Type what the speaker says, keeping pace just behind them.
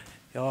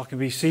Y'all can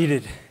be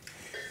seated.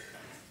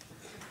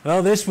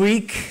 Well, this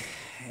week,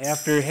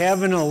 after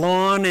having a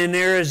lawn in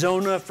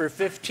Arizona for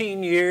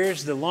 15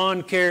 years, the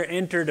lawn care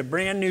entered a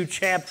brand new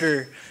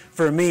chapter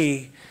for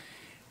me.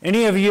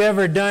 Any of you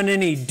ever done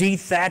any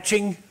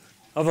dethatching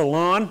of a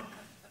lawn?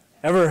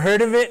 Ever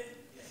heard of it?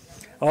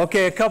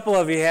 Okay, a couple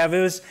of you have.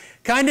 It was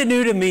kind of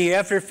new to me.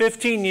 After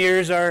 15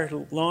 years, our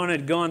lawn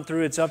had gone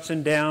through its ups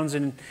and downs,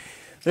 and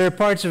there are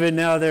parts of it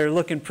now that are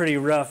looking pretty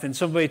rough, and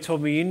somebody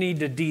told me, you need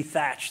to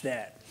dethatch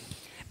that.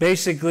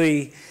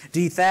 Basically,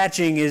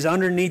 dethatching is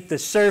underneath the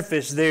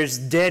surface, there's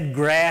dead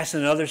grass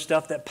and other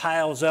stuff that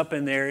piles up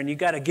in there, and you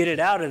got to get it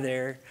out of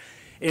there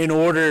in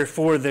order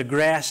for the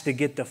grass to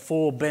get the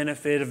full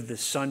benefit of the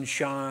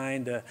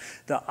sunshine,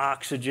 the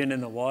oxygen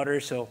in the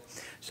water. So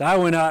I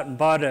went out and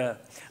bought a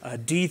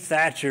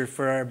dethatcher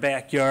for our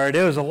backyard.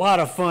 It was a lot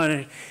of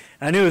fun.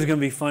 I knew it was going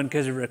to be fun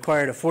because it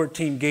required a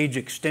 14-gauge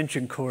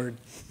extension cord.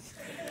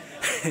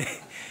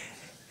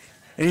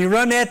 And you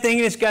run that thing,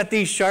 and it's got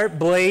these sharp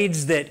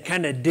blades that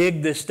kind of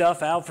dig the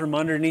stuff out from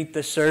underneath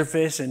the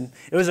surface. And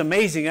it was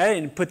amazing. I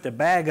didn't put the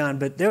bag on,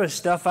 but there was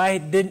stuff I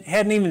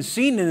hadn't even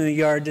seen in the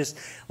yard just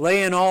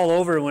laying all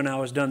over when I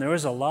was done. There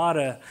was a lot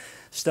of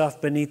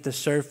stuff beneath the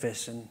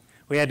surface, and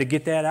we had to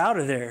get that out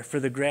of there for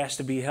the grass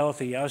to be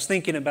healthy. I was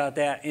thinking about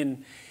that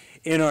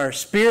in our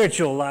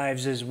spiritual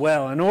lives as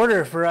well. In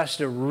order for us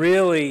to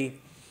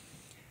really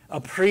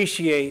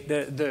appreciate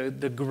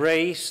the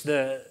grace,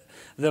 the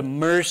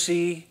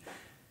mercy,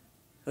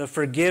 the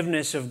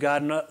forgiveness of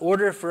God, in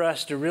order for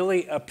us to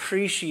really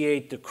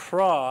appreciate the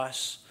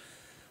cross,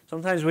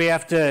 sometimes we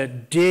have to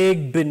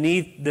dig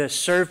beneath the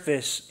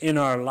surface in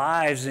our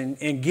lives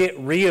and get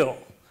real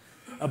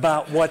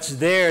about what's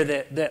there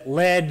that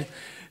led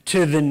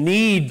to the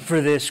need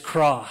for this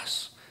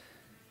cross.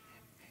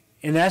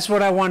 And that's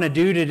what I want to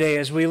do today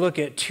as we look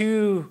at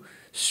two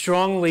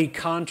strongly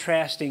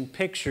contrasting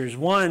pictures.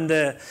 One,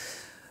 the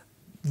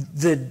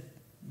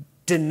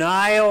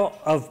denial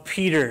of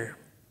Peter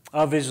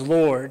of his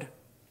Lord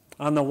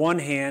on the one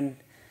hand,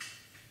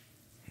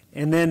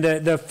 and then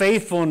the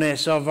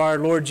faithfulness of our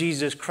Lord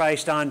Jesus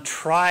Christ on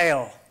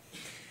trial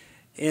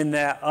in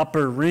that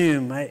upper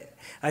room.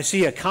 I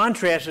see a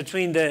contrast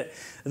between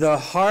the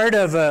heart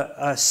of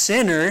a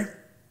sinner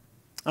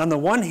on the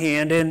one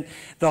hand and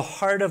the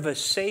heart of a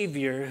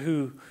Savior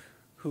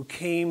who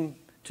came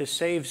to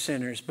save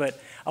sinners. But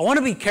I want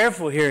to be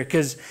careful here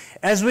because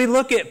as we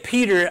look at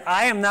Peter,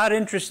 I am not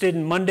interested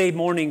in Monday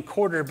morning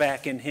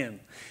quarterbacking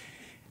him.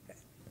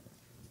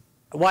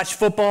 I watch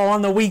football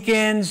on the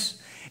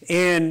weekends,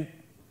 and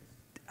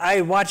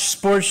I watch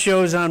sports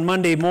shows on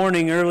Monday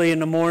morning, early in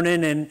the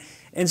morning,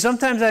 and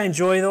sometimes I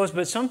enjoy those,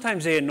 but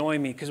sometimes they annoy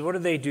me, because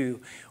what do?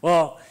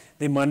 Well,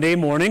 the Monday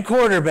morning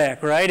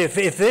quarterback, right? If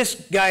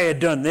this guy had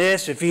done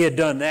this, if he had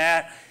done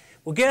that,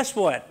 well, guess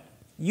what?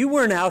 You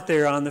weren't out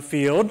there on the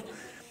field.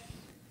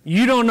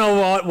 You don't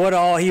know what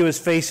all he was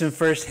facing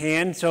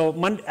firsthand, so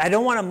I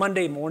don't want a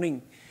Monday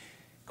morning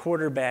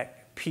quarterback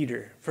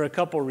Peter for a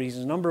couple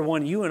reasons. Number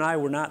one, you and I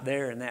were not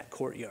there in that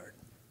courtyard.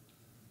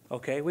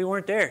 Okay, we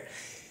weren't there.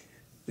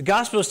 The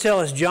Gospels tell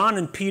us John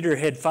and Peter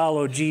had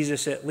followed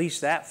Jesus at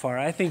least that far.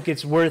 I think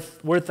it's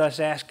worth us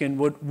asking,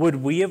 would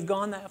we have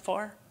gone that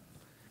far?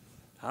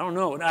 I don't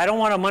know. I don't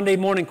want a Monday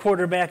morning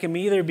quarterback him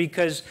either,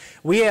 because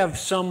we have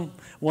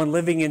someone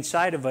living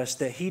inside of us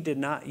that he did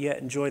not yet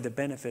enjoy the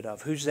benefit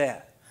of. Who's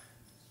that?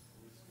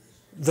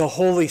 The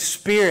Holy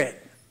Spirit,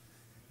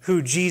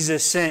 who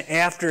Jesus sent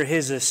after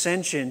his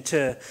ascension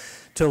to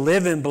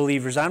live in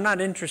believers. I'm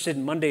not interested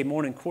in Monday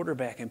morning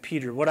quarterbacking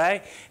Peter. What I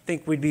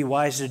think we'd be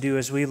wise to do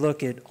as we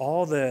look at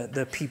all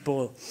the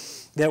people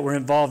that were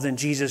involved in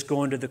Jesus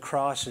going to the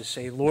cross is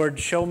say, Lord,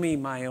 show me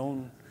my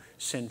own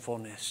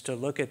sinfulness, to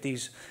look at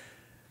these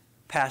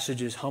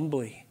passages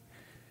humbly.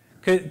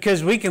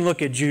 Because we can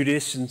look at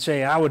Judas and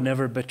say, I would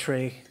never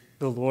betray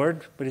the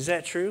Lord. But is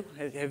that true?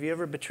 Have you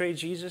ever betrayed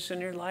Jesus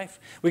in your life?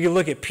 We can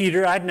look at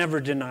Peter. I'd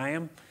never deny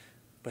him.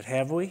 But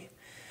have we?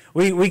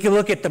 We can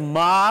look at the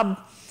mob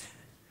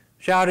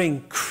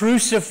shouting,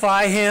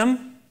 crucify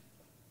him,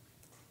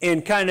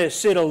 and kind of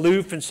sit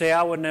aloof and say,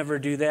 I would never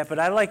do that. But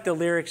I like the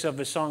lyrics of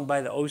a song by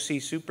the O.C.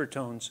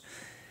 Supertones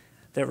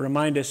that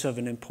remind us of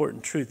an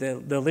important truth.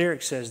 The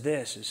lyric says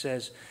this. It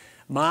says,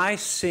 my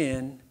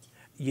sin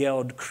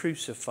yelled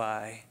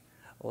crucify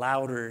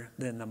louder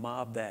than the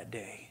mob that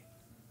day.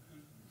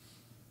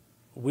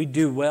 We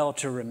do well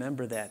to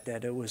remember that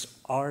it was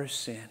our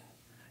sin,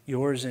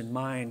 yours and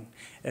mine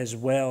as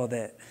well,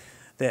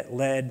 that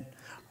led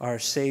our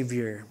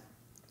Savior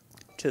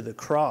to the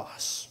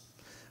cross.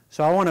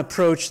 So I want to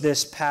approach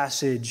this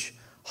passage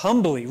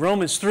humbly.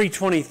 Romans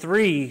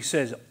 3:23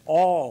 says,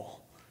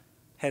 all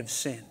have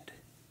sinned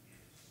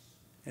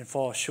and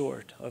fall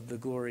short of the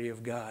glory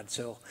of God.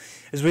 So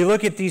as we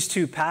look at these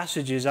two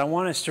passages, I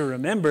want us to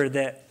remember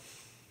that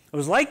it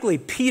was likely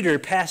Peter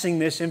passing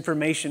this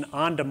information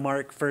on to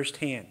Mark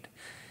firsthand.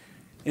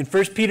 In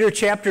 1 Peter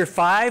chapter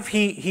 5,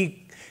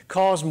 he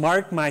calls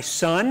Mark my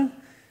son.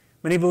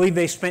 Many believe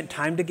they spent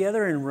time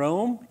together in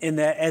Rome, and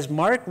that as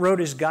Mark wrote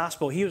his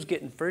gospel, he was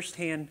getting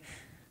firsthand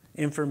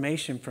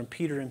information from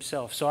Peter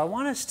himself. So I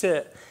want us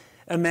to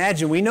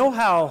imagine, we know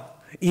how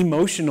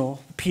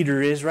emotional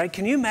Peter is, right?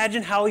 Can you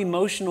imagine how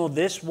emotional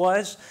this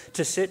was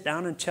to sit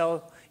down and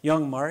tell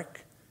young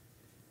Mark?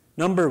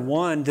 Number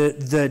one,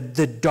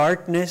 the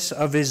darkness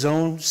of his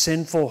own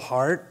sinful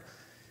heart,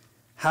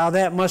 how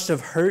that must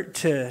have hurt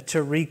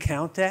to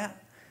recount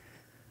that.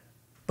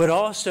 But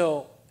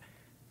also,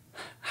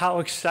 how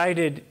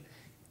excited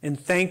and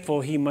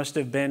thankful he must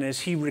have been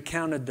as he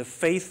recounted the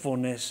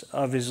faithfulness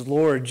of his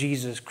Lord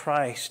Jesus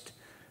Christ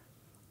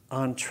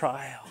on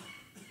trial.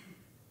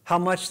 How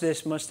much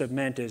this must have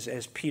meant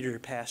as Peter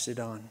passed it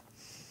on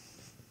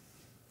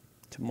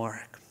to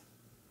Mark.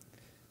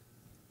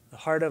 The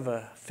heart of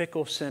a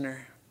fickle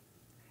sinner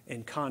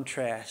in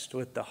contrast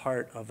with the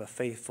heart of a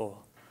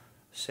faithful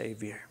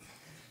Savior.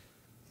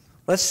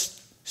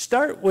 Let's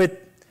start with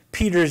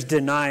Peter's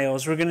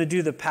denials. We're going to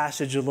do the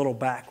passage a little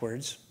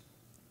backwards.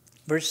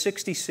 Verse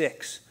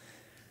 66.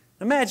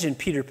 Imagine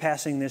Peter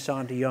passing this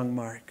on to young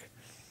Mark.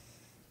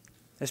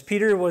 As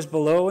Peter was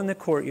below in the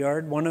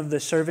courtyard, one of the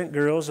servant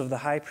girls of the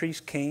high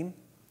priest came,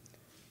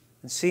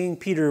 and seeing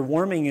Peter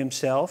warming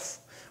himself,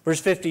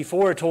 verse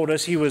 54 told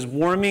us he was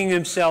warming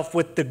himself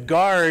with the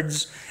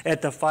guards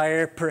at the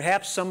fire,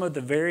 perhaps some of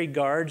the very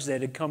guards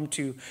that had come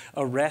to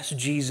arrest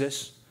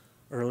Jesus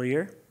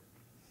earlier.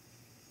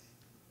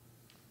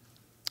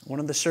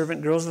 One of the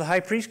servant girls of the high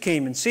priest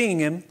came, and seeing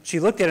him, she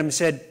looked at him and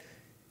said,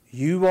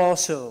 "You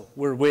also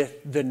were with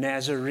the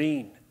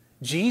Nazarene,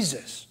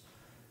 Jesus."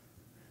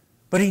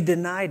 But he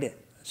denied it,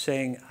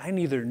 saying, "I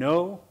neither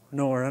know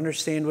nor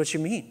understand what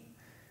you mean."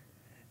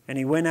 And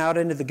he went out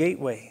into the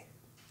gateway,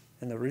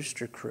 and the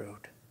rooster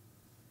crowed.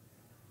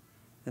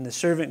 And the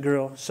servant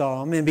girl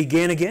saw him and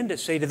began again to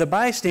say to the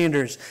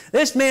bystanders,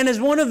 "This man is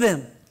one of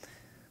them."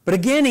 But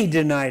again he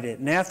denied it.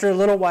 And after a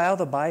little while,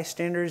 the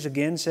bystanders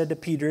again said to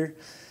Peter,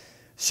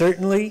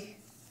 "Certainly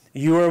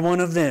you are one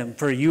of them,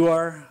 for you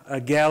are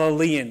a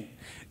Galilean."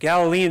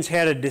 Galileans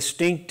had a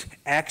distinct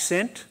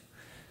accent.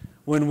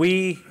 When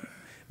we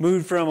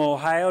moved from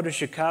Ohio to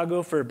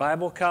Chicago for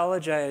Bible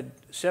college, I had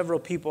several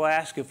people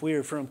ask if we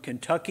were from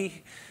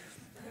Kentucky.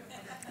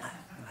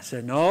 I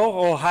said,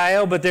 "No,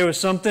 Ohio," but there was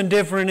something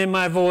different in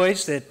my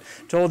voice that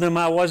told them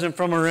I wasn't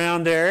from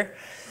around there.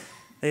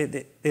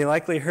 They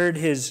likely heard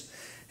his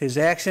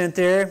accent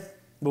there.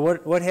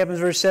 But what happens,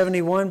 verse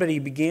 71? But he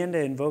began to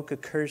invoke a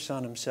curse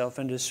on himself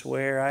and to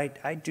swear,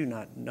 I do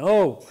not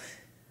know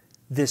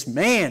this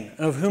man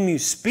of whom you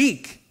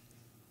speak."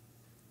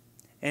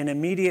 And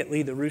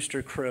immediately the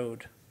rooster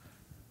crowed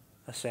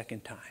a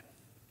second time.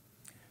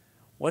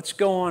 What's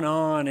going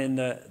on in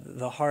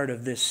the heart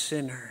of this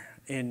sinner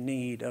in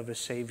need of a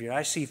Savior?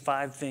 I see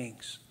 5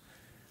 things.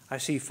 I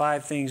see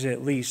 5 things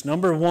at least.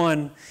 Number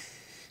one,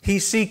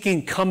 he's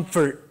seeking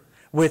comfort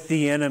with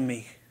the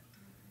enemy.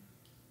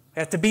 We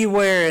have to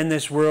beware in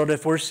this world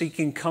if we're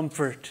seeking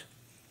comfort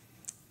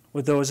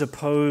with those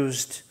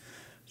opposed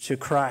to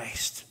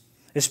Christ.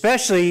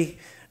 Especially,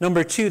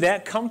 number 2,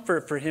 that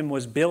comfort for him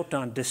was built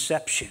on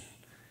deception.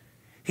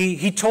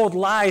 He told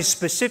lies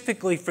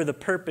specifically for the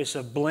purpose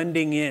of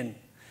blending in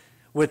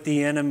with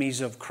the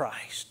enemies of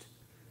Christ.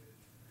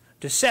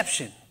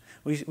 Deception.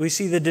 We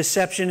see the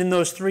deception in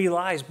those 3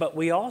 lies, but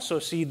we also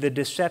see the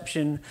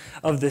deception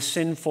of the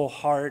sinful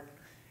heart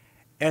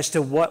as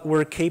to what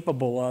we're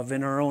capable of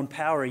in our own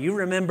power. You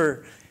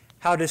remember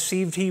how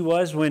deceived he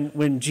was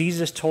when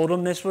Jesus told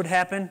him this would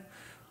happen?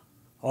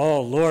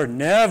 "Oh, Lord,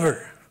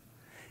 never,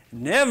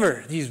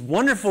 never. These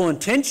wonderful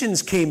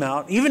intentions came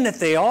out, even if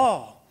they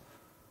all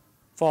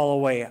fall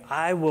away.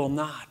 I will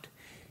not."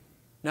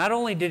 Not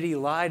only did he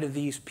lie to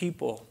these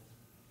people,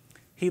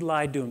 he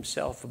lied to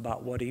himself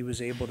about what he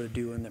was able to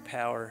do in the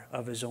power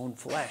of his own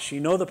flesh. You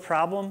know the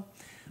problem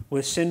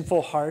with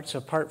sinful hearts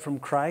apart from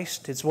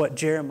Christ? It's what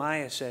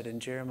Jeremiah said in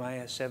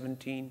Jeremiah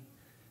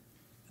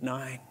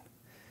 17:9.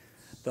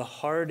 The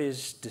heart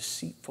is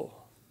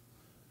deceitful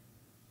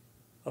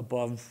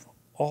above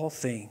all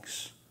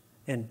things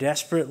and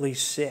desperately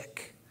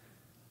sick.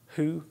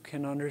 Who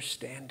can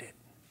understand it?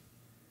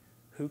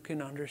 Who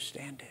can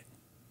understand it?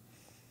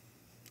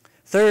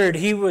 Third,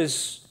 he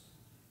was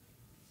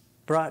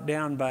brought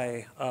down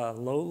by a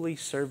lowly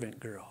servant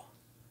girl.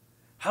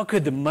 How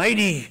could the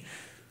mighty,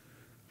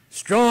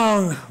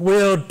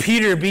 strong-willed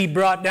Peter be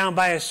brought down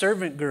by a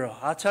servant girl?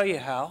 I'll tell you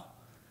how.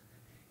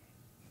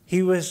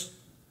 He was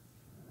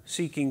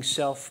seeking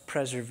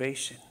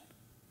self-preservation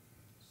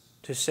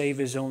to save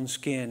his own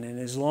skin. And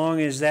as long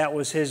as that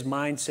was his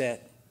mindset,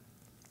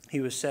 he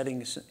was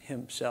setting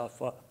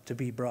himself up to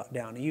be brought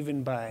down,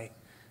 even by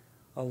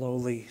a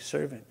lowly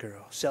servant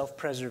girl.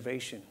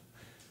 Self-preservation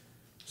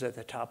was at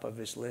the top of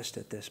his list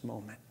at this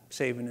moment,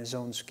 saving his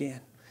own skin.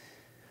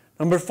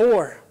 Number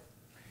 4,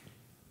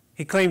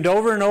 he claimed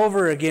over and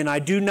over again, "I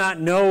do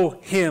not know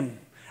him.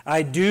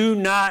 I do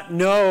not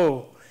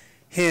know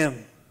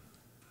him."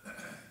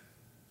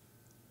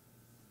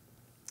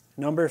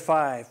 Number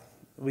 5,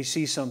 we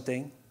see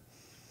something,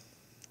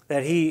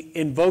 that he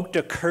invoked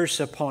a curse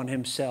upon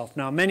himself.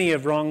 Now, many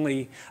have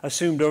wrongly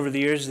assumed over the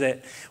years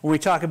that when we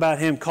talk about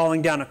him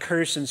calling down a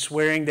curse and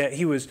swearing that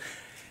he was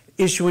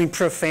issuing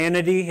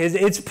profanity.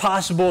 It's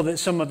possible that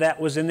some of that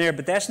was in there,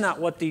 but that's not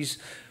what these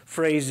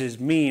phrases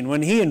mean.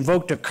 When he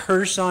invoked a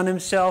curse on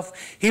himself,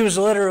 he was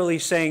literally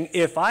saying,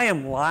 if I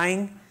am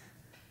lying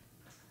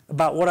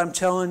about what I'm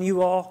telling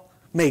you all,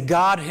 may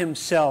God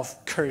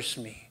himself curse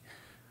me.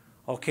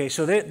 Okay,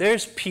 so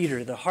there's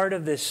Peter, the heart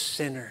of this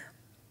sinner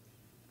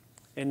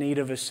in need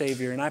of a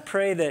Savior. And I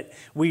pray that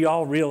we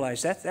all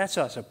realize that's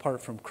us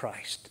apart from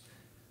Christ.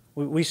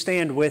 We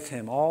stand with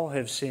him. All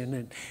have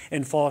sinned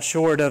and fall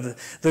short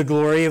of the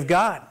glory of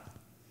God.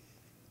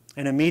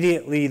 And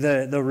immediately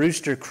the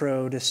rooster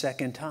crowed a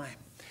second time.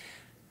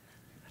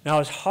 Now,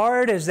 as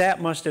hard as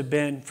that must have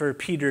been for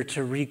Peter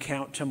to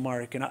recount to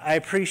Mark, and I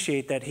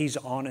appreciate that he's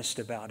honest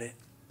about it,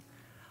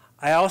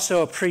 I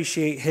also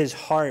appreciate his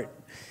heart.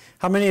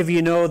 How many of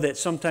you know that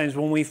sometimes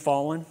when we've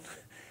fallen,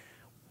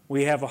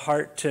 we have a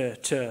heart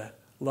to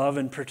love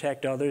and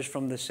protect others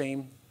from the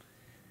same?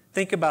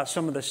 Think about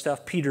some of the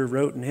stuff Peter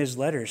wrote in his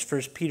letters.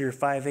 1 Peter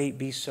 5:8,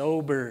 be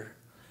sober,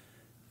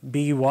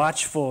 be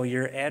watchful.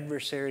 Your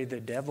adversary, the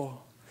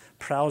devil,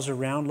 prowls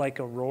around like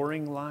a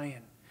roaring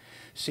lion,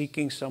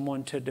 seeking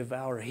someone to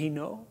devour. He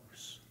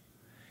knows.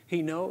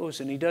 He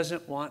knows, and he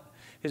doesn't want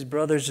his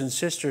brothers and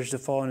sisters to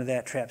fall into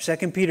that trap.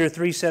 2 Peter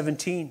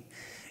 3:17,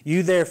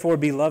 you therefore,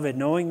 beloved,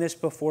 knowing this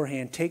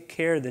beforehand, take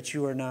care that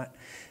you are not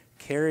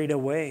carried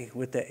away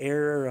with the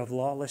error of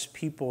lawless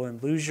people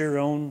and lose your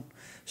own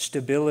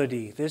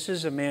stability. This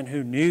is a man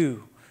who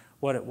knew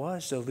what it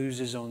was to lose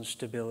his own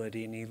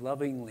stability, and he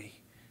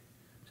lovingly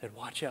said,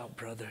 watch out,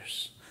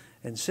 brothers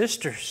and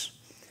sisters.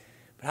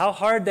 But how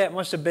hard that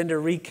must have been to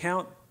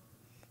recount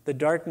the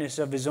darkness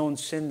of his own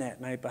sin that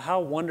night, but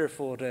how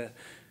wonderful to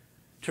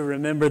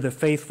remember the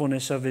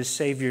faithfulness of his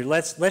Savior.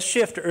 Let's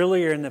shift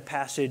earlier in the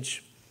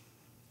passage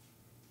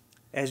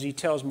as he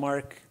tells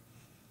Mark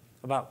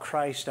about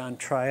Christ on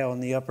trial in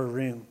the upper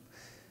room.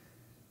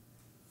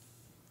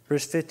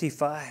 Verse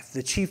 55,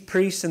 the chief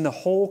priests and the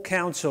whole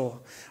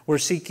council were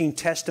seeking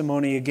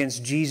testimony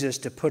against Jesus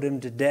to put him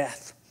to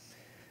death.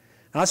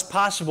 Now it's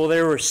possible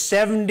there were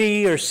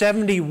 70 or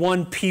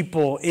 71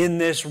 people in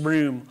this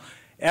room,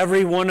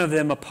 every one of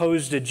them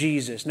opposed to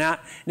Jesus,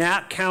 not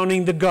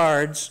counting the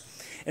guards,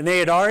 and they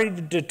had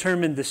already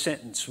determined the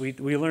sentence. We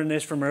learned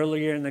this from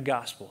earlier in the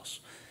Gospels.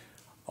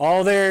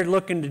 All they're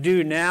looking to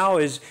do now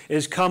is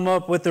come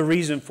up with a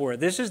reason for it.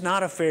 This is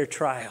not a fair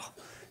trial.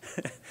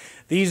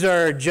 These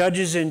are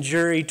judges and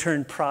jury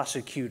turned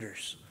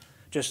prosecutors,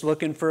 just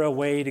looking for a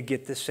way to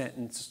get the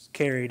sentence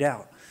carried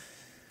out.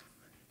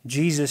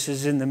 Jesus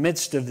is in the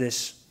midst of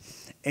this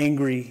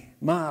angry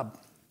mob.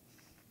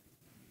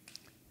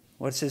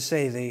 What's it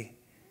say? They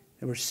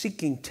were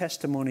seeking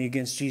testimony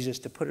against Jesus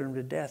to put him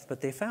to death,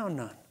 but they found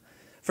none.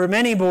 For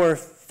many bore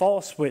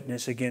false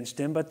witness against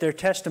him, but their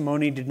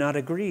testimony did not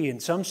agree.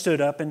 And some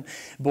stood up and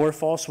bore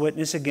false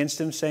witness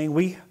against him, saying,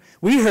 We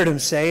heard him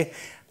say,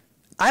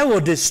 I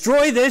will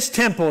destroy this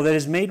temple that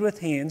is made with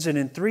hands, and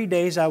in 3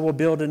 days I will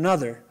build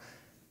another,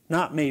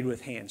 not made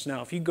with hands.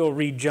 Now, if you go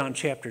read John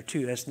chapter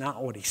 2, that's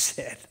not what he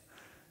said.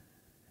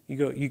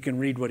 You can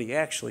read what he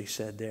actually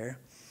said there.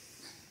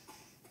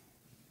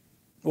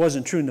 It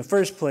wasn't true in the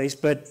first place,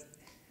 but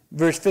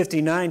verse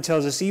 59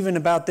 tells us even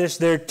about this,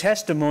 their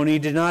testimony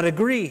did not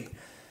agree.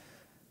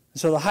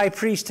 So the high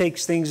priest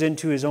takes things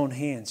into his own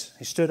hands.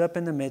 He stood up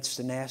in the midst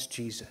and asked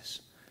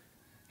Jesus,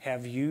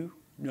 have you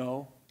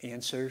no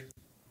answer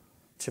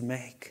to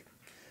make?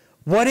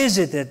 What is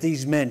it that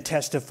these men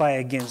testify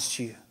against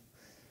you?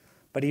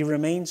 But he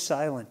remained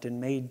silent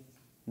and made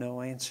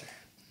no answer.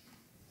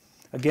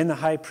 Again, the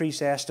high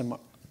priest asked him,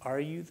 are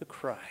you the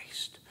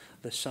Christ,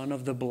 the Son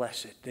of the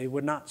Blessed? They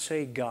would not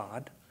say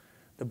God.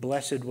 The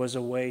Blessed was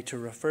a way to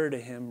refer to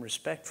him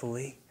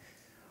respectfully.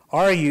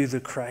 Are you the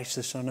Christ,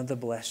 the Son of the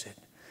Blessed?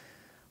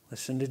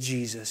 Listen to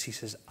Jesus. He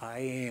says, I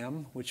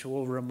am, which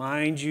will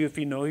remind you, if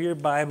you know your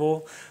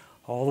Bible,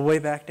 all the way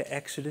back to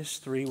Exodus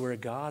 3, where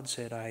God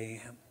said,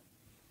 I am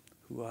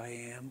who I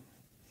am.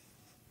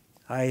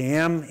 I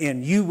am,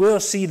 and you will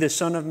see the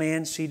Son of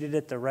Man seated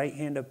at the right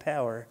hand of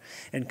power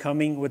and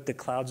coming with the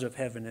clouds of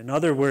heaven. In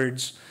other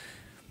words,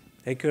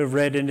 they could have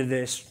read into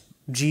this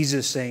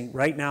Jesus saying,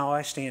 right now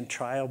I stand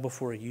trial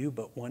before you,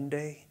 but one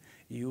day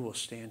you will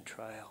stand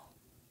trial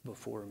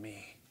before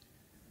me.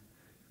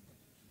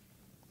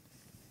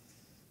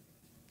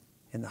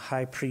 And the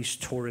high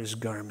priest tore his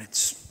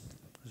garments.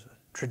 It was a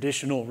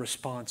traditional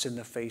response in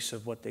the face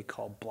of what they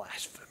call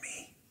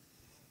blasphemy.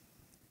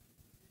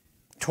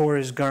 Tore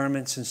his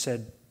garments and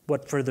said,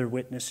 what further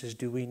witnesses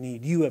do we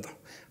need? You have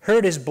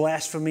heard his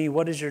blasphemy.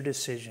 What is your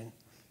decision?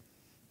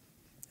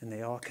 And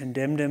they all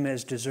condemned him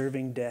as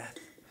deserving death.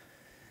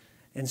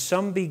 And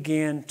some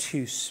began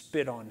to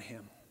spit on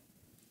him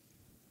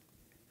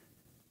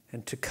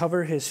and to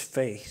cover his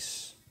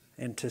face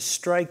and to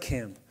strike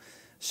him,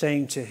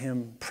 saying to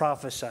him,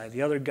 prophesy.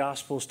 The other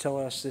Gospels tell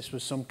us this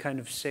was some kind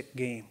of sick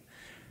game.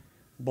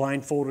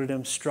 Blindfolded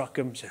him, struck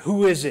him, said,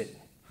 who is it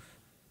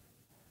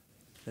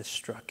that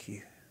struck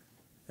you?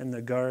 And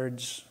the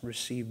guards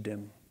received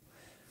him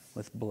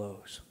with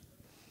blows.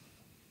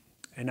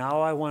 And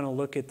now I want to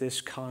look at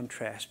this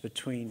contrast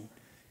between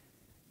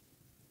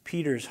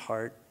Peter's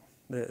heart,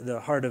 the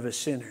heart of a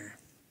sinner,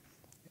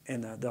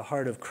 and the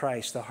heart of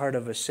Christ, the heart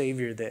of a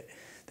Savior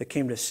that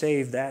came to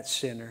save that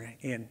sinner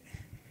and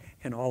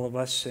all of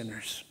us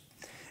sinners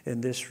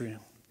in this room.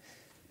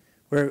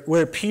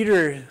 Where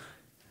Peter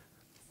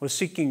was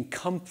seeking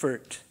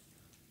comfort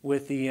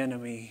with the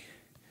enemy,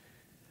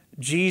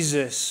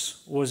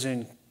 Jesus was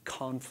in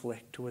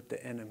conflict with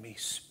the enemy,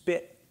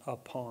 spit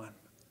upon,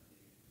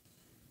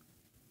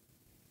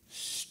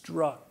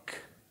 struck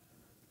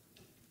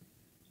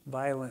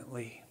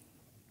violently.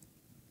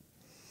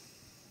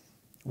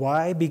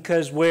 Why?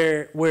 Because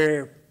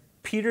where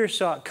Peter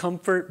sought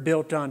comfort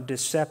built on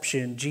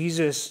deception,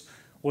 Jesus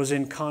was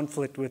in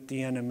conflict with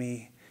the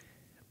enemy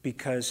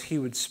because he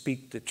would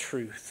speak the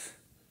truth.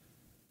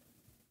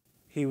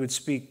 He would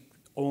speak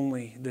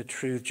only the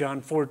truth.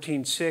 John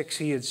 14:6,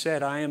 he had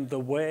said, I am the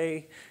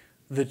way,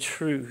 the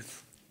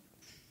truth,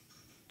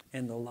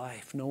 and the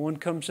life. No one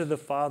comes to the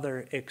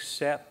Father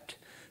except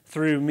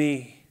through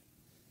me.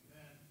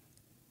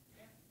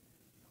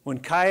 When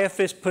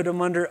Caiaphas put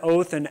him under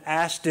oath and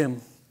asked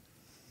him,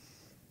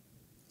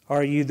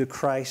 are you the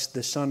Christ,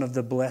 the Son of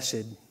the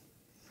Blessed?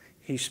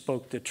 He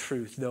spoke the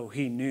truth, though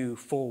he knew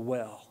full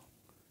well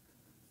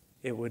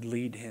it would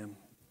lead him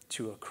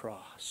to a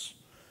cross.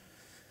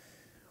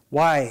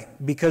 Why?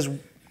 Because,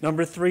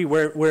 number 3,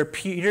 where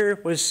Peter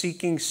was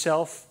seeking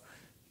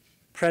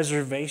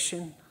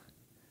self-preservation,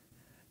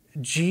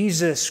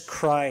 Jesus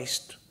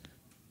Christ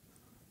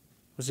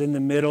was in the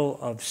middle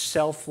of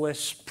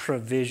selfless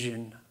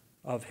provision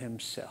of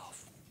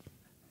himself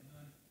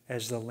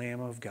as the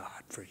Lamb of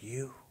God for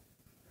you,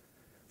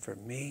 for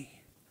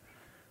me,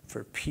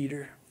 for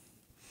Peter,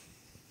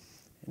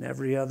 and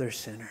every other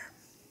sinner.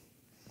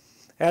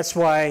 That's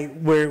why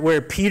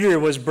where Peter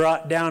was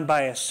brought down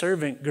by a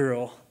servant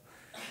girl,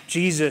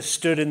 Jesus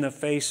stood in the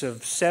face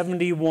of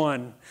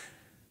 71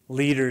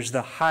 leaders,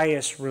 the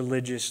highest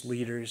religious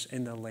leaders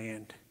in the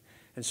land,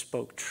 and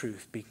spoke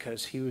truth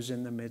because he was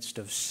in the midst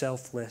of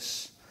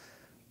selfless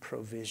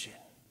provision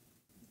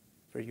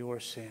for your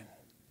sin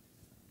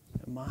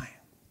and mine.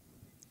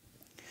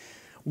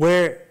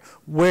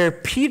 Where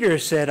Peter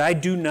said, I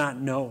do not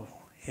know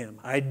him.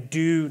 I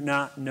do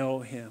not know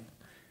him.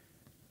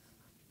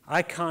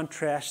 I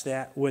contrast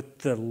that with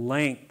the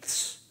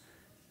lengths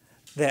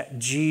that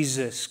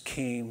Jesus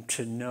came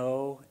to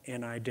know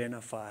and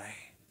identify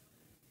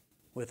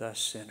with us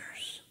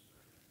sinners.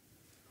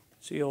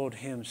 See the old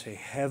hymn say,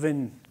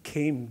 heaven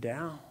came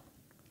down.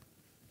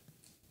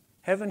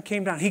 Heaven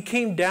came down. He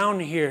came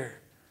down here.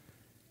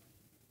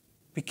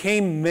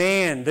 Became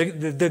man,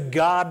 the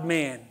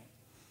God-man,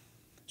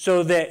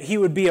 so that he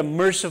would be a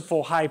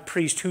merciful high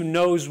priest who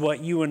knows what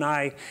you and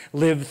I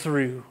live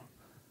through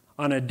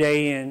on a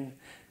day-in,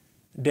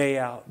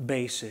 day-out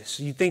basis.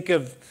 You think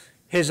of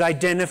his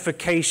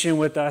identification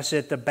with us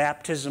at the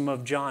baptism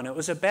of John. It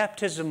was a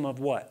baptism of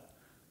what?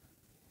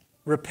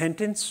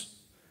 Repentance?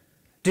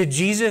 Did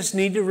Jesus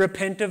need to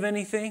repent of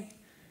anything?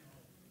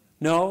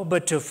 No,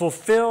 but to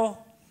fulfill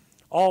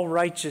all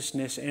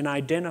righteousness and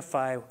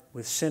identify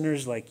with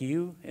sinners like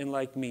you and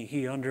like me,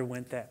 he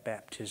underwent that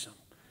baptism.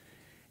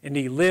 And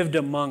he lived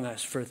among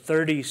us for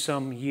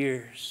 30-some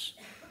years.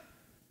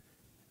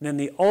 And then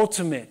the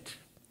ultimate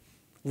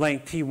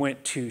length he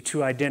went to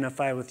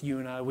identify with you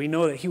and I, we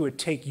know that he would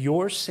take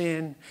your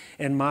sin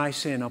and my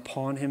sin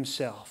upon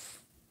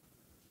himself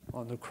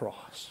on the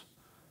cross.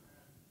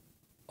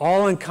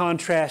 All in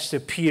contrast to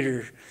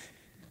Peter,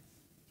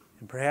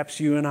 and perhaps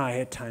you and I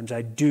at times,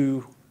 I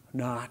do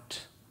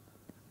not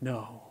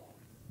know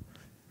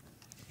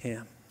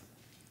him.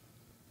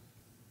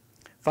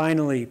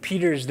 Finally,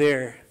 Peter's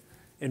there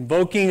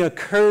invoking a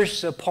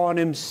curse upon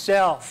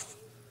himself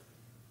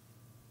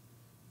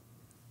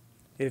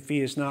if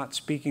he is not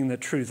speaking the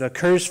truth. A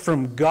curse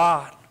from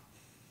God.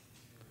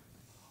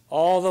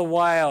 All the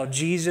while,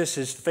 Jesus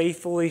is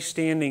faithfully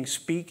standing,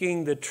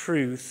 speaking the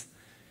truth,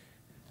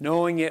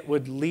 knowing it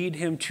would lead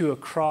him to a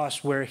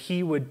cross where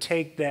he would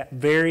take that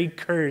very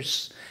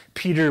curse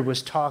Peter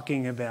was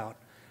talking about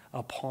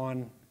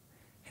upon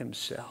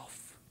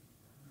himself.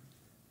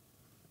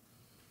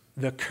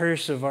 The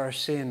curse of our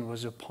sin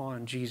was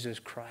upon Jesus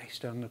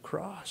Christ on the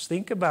cross.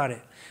 Think about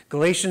it.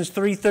 Galatians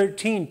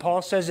 3:13,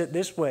 Paul says it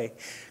this way.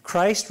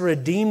 Christ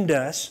redeemed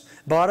us,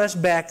 bought us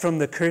back from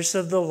the curse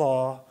of the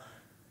law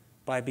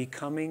by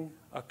becoming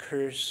a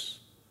curse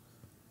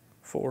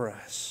for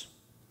us.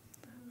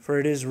 For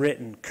it is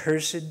written,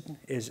 cursed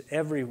is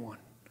everyone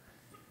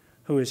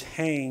who is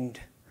hanged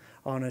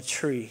on a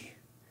tree.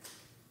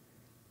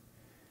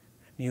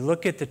 You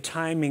look at the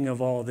timing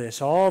of all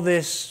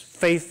this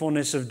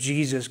faithfulness of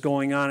Jesus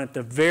going on at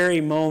the very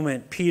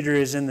moment Peter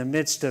is in the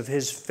midst of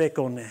his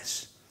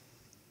fickleness.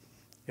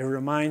 It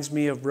reminds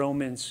me of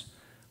Romans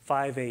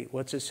 5:8.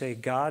 What's it say?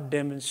 God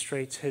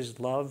demonstrates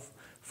his love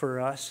for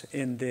us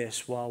in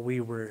this: while we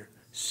were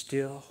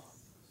still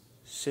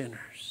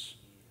sinners,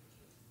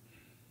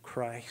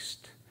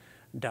 Christ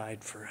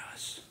died for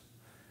us.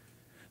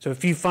 So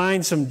if you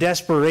find some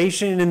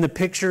desperation in the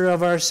picture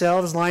of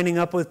ourselves lining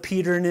up with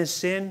Peter and his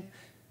sin,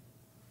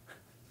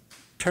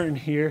 turn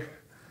here.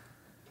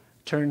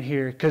 Turn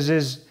here. Because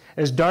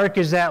as dark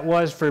as that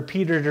was for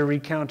Peter to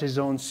recount his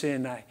own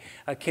sin,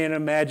 I can't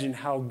imagine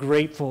how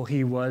grateful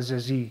he was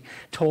as he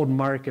told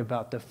Mark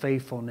about the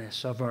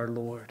faithfulness of our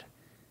Lord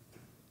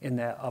in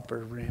that upper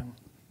room.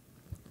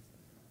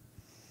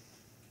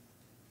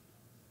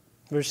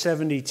 Verse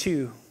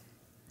 72.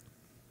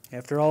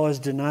 After all his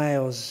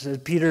denials,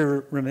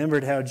 Peter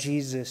remembered how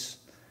Jesus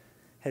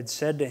had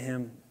said to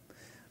him,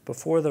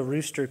 before the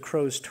rooster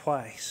crows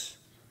twice,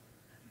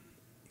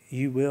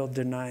 you will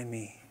deny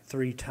me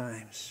 3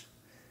 times.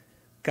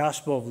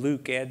 Gospel of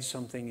Luke adds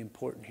something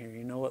important here.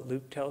 You know what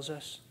Luke tells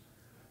us?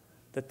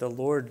 That the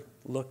Lord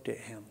looked at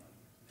him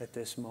at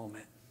this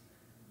moment.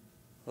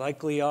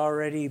 Likely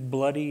already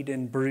bloodied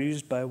and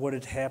bruised by what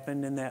had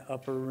happened in that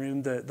upper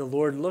room. The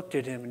Lord looked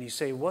at him and he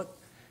said, what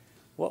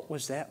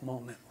was that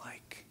moment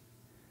like?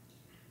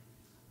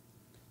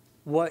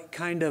 What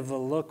kind of a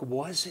look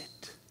was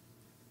it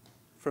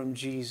from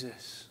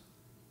Jesus?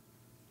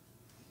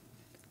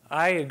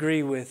 I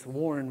agree with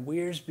Warren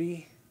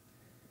Wiersbe.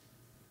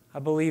 I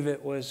believe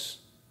it was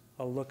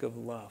a look of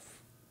love.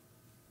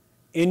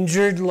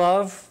 Injured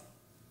love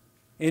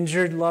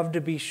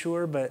to be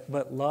sure,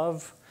 but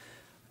love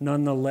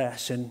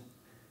nonetheless. And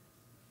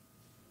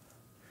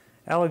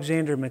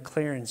Alexander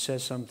McLaren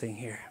says something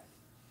here.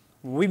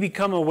 When we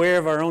become aware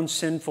of our own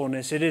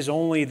sinfulness, it is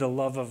only the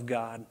love of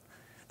God,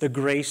 the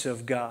grace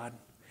of God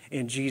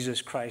in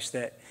Jesus Christ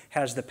that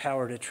has the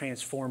power to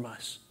transform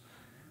us.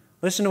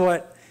 Listen to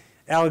what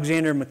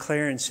Alexander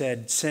McLaren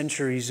said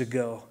centuries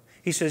ago.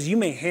 He says, you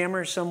may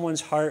hammer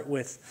someone's heart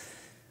with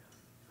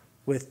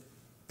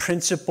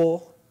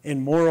principle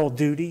and moral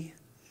duty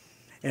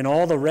and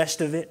all the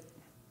rest of it.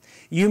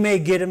 You may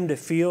get him to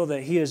feel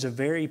that he is a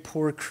very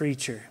poor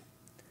creature.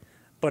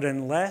 But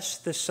unless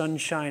the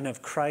sunshine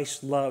of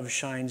Christ's love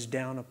shines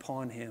down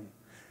upon him,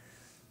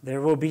 there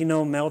will be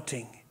no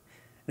melting.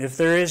 And if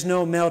there is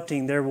no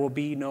melting, there will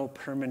be no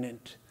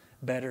permanent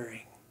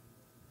bettering.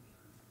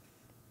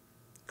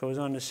 Goes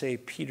on to say,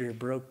 Peter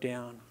broke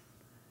down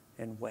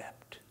and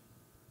wept.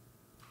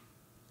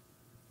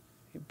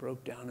 He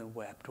broke down and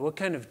wept. What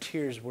kind of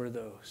tears were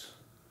those?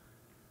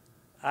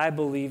 I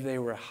believe they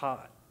were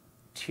hot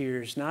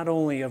tears, not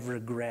only of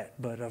regret,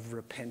 but of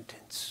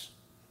repentance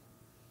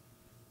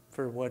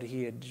for what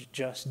he had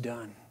just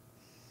done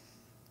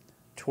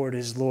toward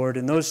his Lord.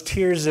 And those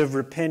tears of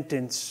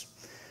repentance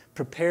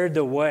prepared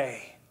the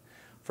way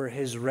for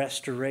his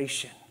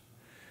restoration.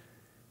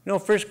 You know,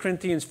 1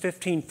 Corinthians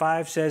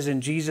 15:5 says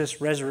in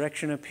Jesus'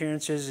 resurrection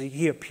appearances,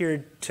 he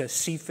appeared to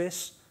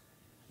Cephas,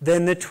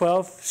 then the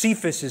 12.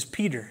 Cephas is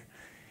Peter.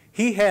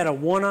 He had a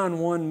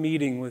one-on-one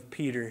meeting with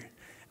Peter.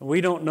 And we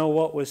don't know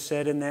what was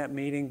said in that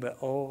meeting, but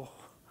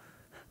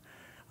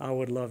I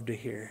would love to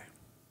hear.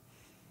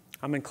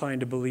 I'm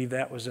inclined to believe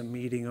that was a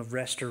meeting of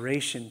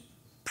restoration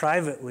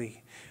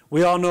privately.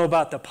 We all know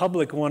about the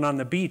public one on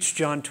the beach,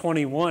 John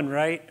 21,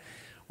 right?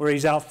 Where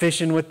he's out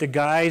fishing with the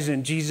guys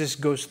and Jesus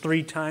goes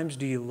 3 times,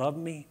 do you love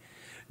me?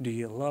 Do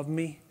you love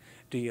me?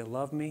 Do you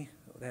love me?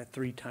 That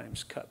 3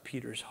 times cut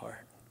Peter's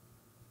heart.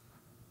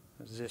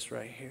 It's this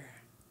right here.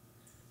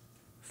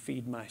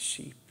 Feed my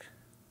sheep.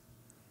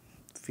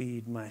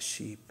 Feed my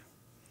sheep.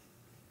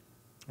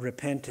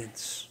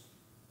 Repentance.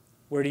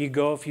 Where do you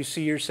go if you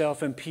see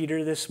yourself in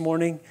Peter this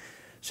morning?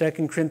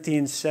 2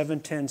 Corinthians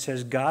 7:10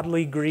 says,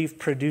 godly grief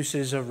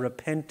produces a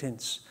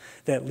repentance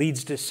that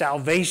leads to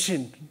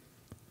salvation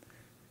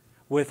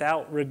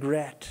without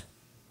regret.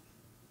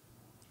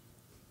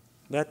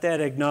 Let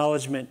that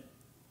acknowledgement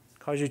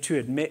cause you to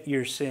admit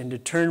your sin, to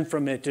turn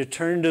from it, to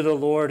turn to the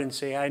Lord and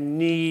say, I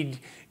need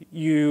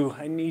you,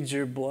 I need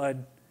your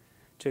blood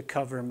to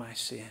cover my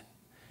sin.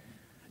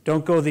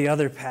 Don't go the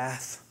other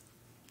path.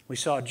 We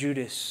saw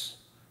Judas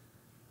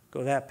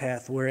go that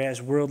path,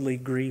 whereas worldly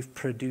grief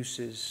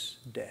produces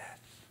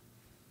death.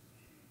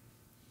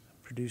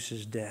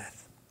 Produces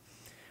death.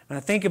 And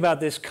I think about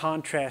this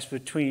contrast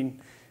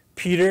between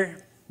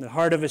Peter, the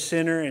heart of a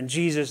sinner, and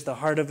Jesus, the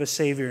heart of a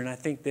Savior, and I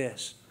think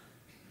this.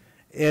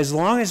 As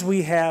long as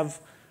we have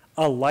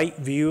a light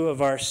view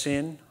of our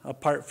sin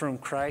apart from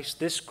Christ,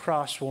 this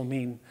cross will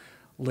mean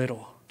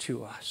little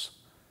to us.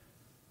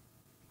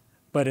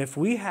 But if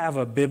we have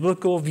a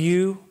biblical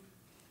view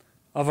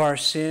of our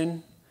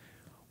sin,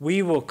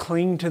 we will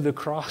cling to the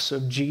cross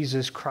of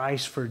Jesus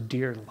Christ for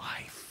dear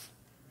life.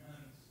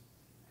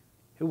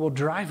 It will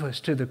drive us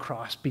to the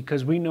cross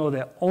because we know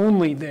that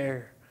only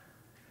there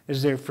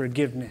is there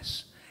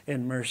forgiveness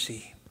and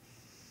mercy.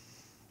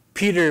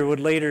 Peter would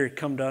later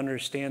come to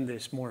understand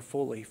this more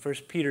fully.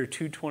 1 Peter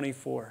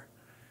 2:24.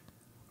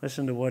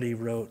 Listen to what he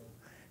wrote.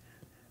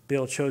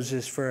 Bill chose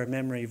this for a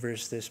memory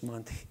verse this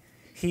month.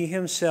 He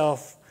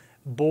himself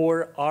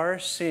bore our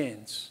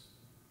sins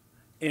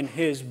in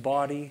his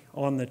body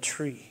on the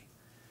tree,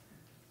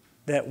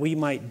 that we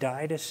might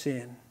die to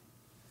sin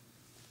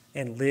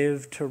and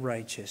live to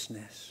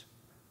righteousness.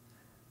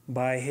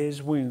 By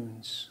his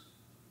wounds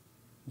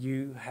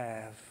you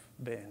have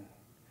been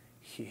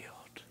healed.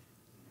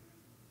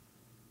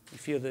 You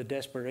feel the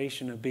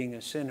desperation of being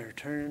a sinner,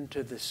 turn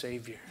to the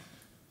Savior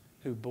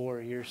who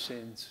bore your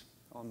sins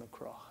on the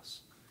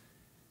cross.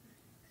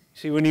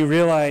 See, when you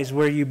realize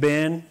where you've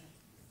been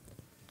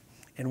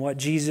and what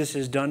Jesus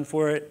has done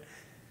for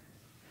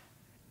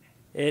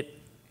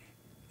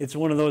it's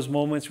one of those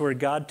moments where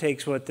God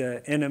takes what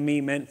the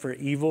enemy meant for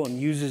evil and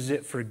uses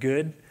it for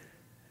good.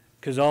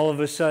 Because all of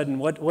a sudden,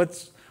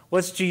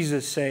 what's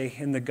Jesus say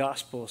in the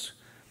Gospels?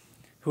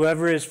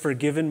 Whoever is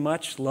forgiven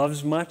much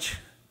loves much.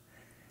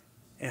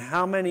 And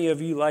how many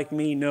of you, like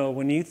me, know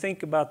when you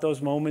think about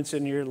those moments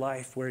in your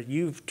life where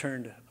you've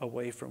turned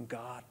away from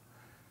God,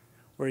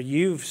 where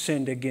you've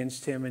sinned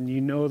against Him, and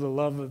you know the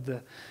love of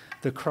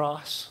the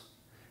cross,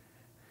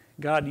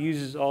 God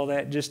uses all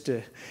that just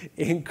to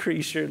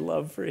increase your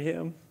love for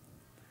Him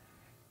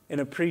and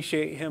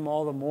appreciate Him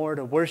all the more,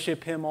 to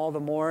worship Him all the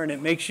more, and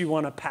it makes you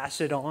want to pass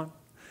it on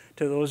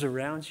to those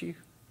around you.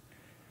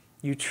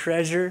 You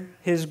treasure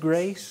His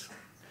grace.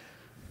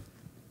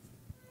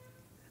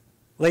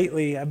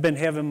 Lately, I've been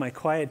having my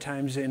quiet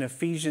times in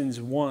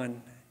Ephesians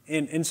 1,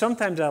 and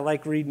sometimes I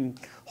like reading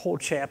whole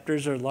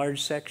chapters or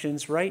large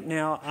sections. Right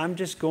now, I'm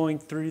just going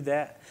through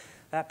that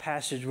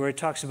passage where it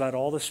talks about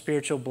all the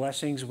spiritual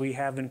blessings we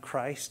have in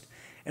Christ,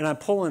 and I'm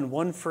pulling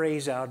one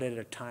phrase out at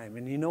a time.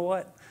 And you know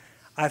what?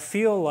 I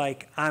feel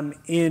like I'm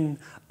in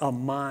a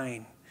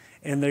mine,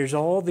 and there's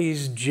all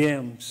these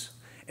gems,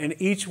 and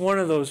each one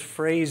of those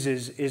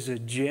phrases is a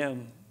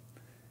gem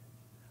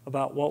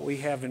about what we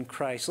have in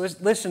Christ.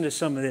 Listen to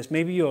some of this.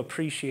 Maybe you'll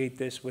appreciate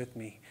this with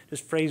me,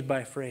 just phrase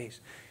by phrase.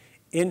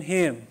 In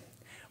Him,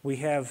 we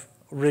have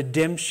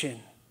redemption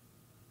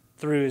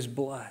through His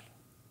blood.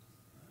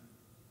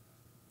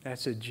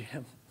 That's a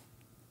gem.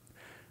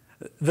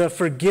 The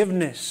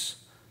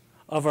forgiveness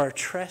of our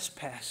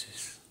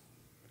trespasses,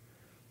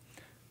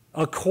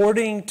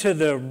 according to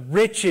the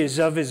riches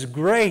of His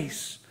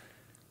grace,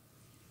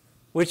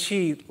 which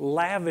He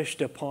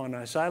lavished upon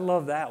us. I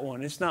love that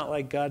one. It's not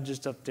like God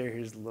just up there,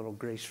 here's a little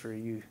grace for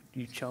you,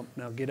 you chump,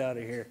 now get out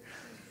of here.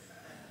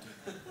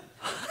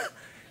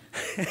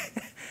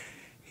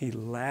 He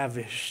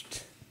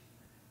lavished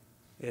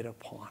it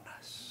upon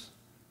us.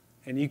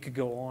 And you could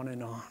go on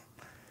and on.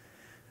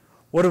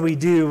 What do we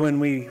do when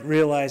we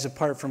realize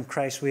apart from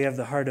Christ we have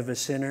the heart of a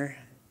sinner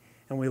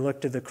and we look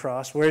to the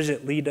cross? Where does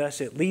it lead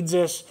us? It leads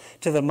us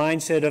to the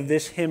mindset of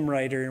this hymn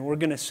writer, and we're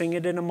going to sing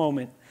it in a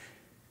moment.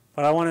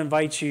 But I want to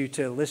invite you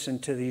to listen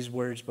to these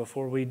words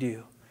before we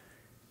do.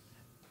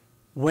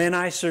 When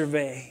I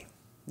survey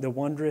the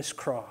wondrous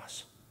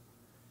cross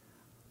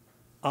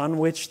on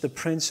which the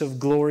Prince of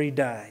Glory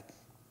died,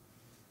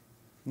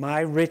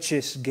 my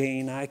richest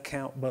gain I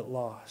count but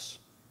loss,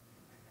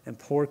 and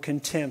pour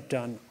contempt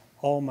on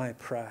all my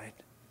pride.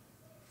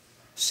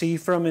 See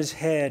from His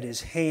head,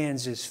 His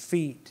hands, His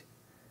feet,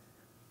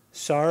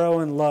 sorrow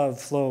and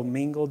love flow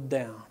mingled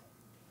down.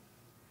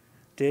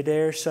 Did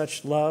e'er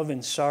such love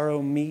and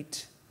sorrow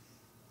meet,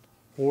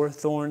 or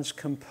thorns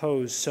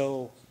compose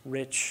so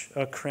rich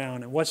a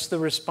crown? And what's the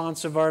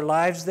response of our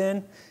lives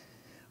then?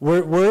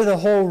 Were the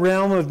whole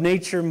realm of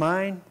nature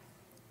mine?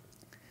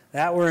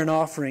 That were an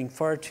offering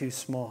far too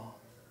small.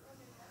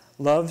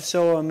 Love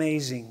so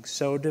amazing,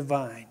 so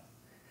divine,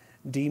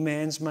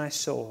 demands my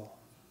soul,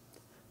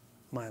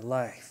 my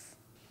life,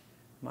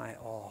 my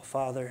all.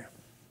 Father,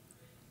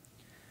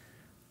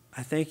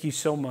 I thank You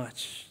so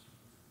much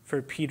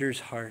for Peter's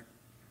heart.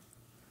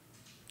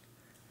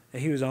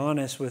 That he was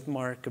honest with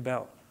Mark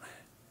about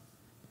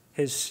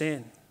his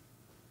sin,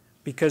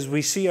 because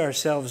we see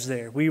ourselves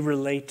there. We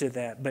relate to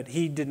that. But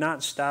he did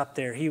not stop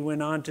there. He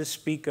went on to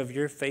speak of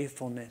Your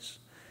faithfulness.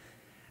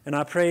 And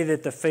I pray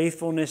that the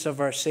faithfulness of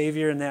our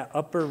Savior in that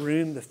upper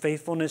room, the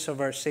faithfulness of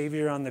our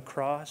Savior on the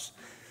cross,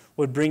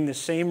 would bring the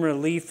same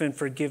relief and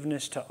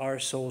forgiveness to our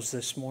souls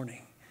this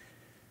morning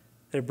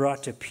that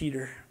brought to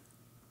Peter.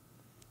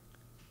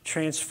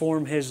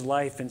 Transform his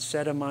life and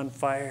set him on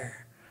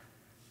fire.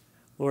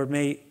 Lord,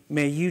 may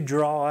You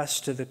draw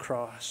us to the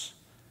cross.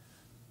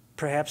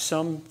 Perhaps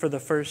some for the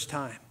first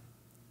time.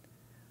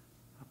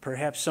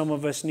 Perhaps some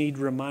of us need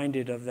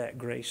reminded of that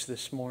grace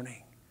this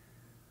morning.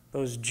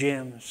 Those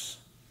gems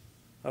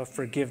of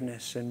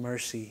forgiveness and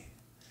mercy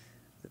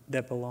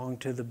that belong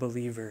to the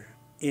believer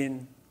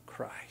in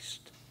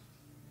Christ.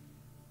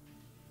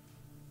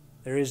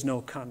 There is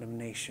no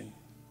condemnation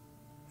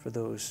for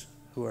those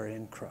who are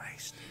in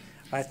Christ.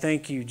 I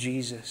thank You,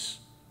 Jesus,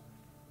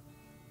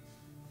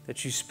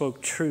 that You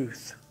spoke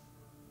truth,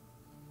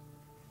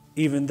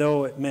 even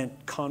though it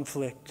meant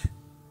conflict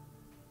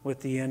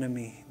with the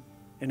enemy,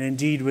 and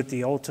indeed with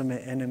the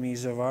ultimate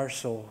enemies of our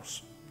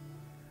souls.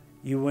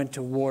 You went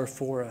to war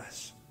for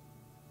us.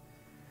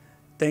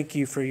 Thank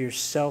You for Your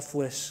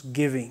selfless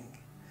giving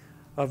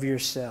of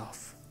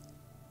Yourself.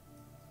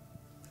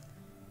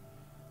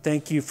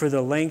 Thank You for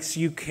the lengths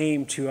You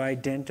came to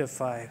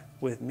identify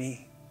with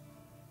me,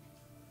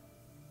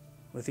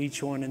 with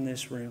each one in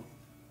this room.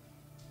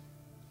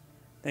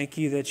 Thank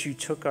You that You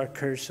took our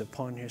curse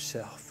upon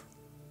Yourself.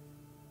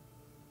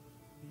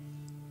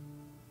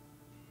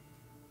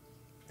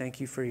 Thank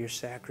You for Your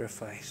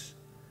sacrifice,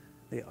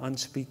 the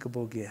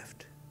unspeakable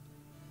gift.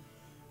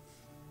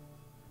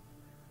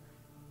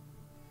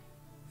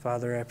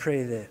 Father, I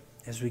pray that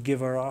as we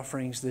give our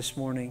offerings this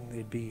morning,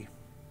 they'd be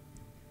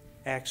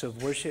acts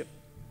of worship,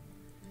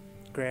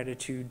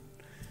 gratitude,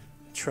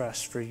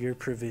 trust for your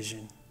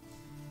provision.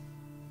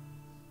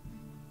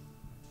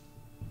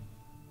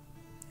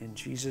 In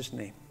Jesus'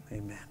 name,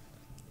 amen.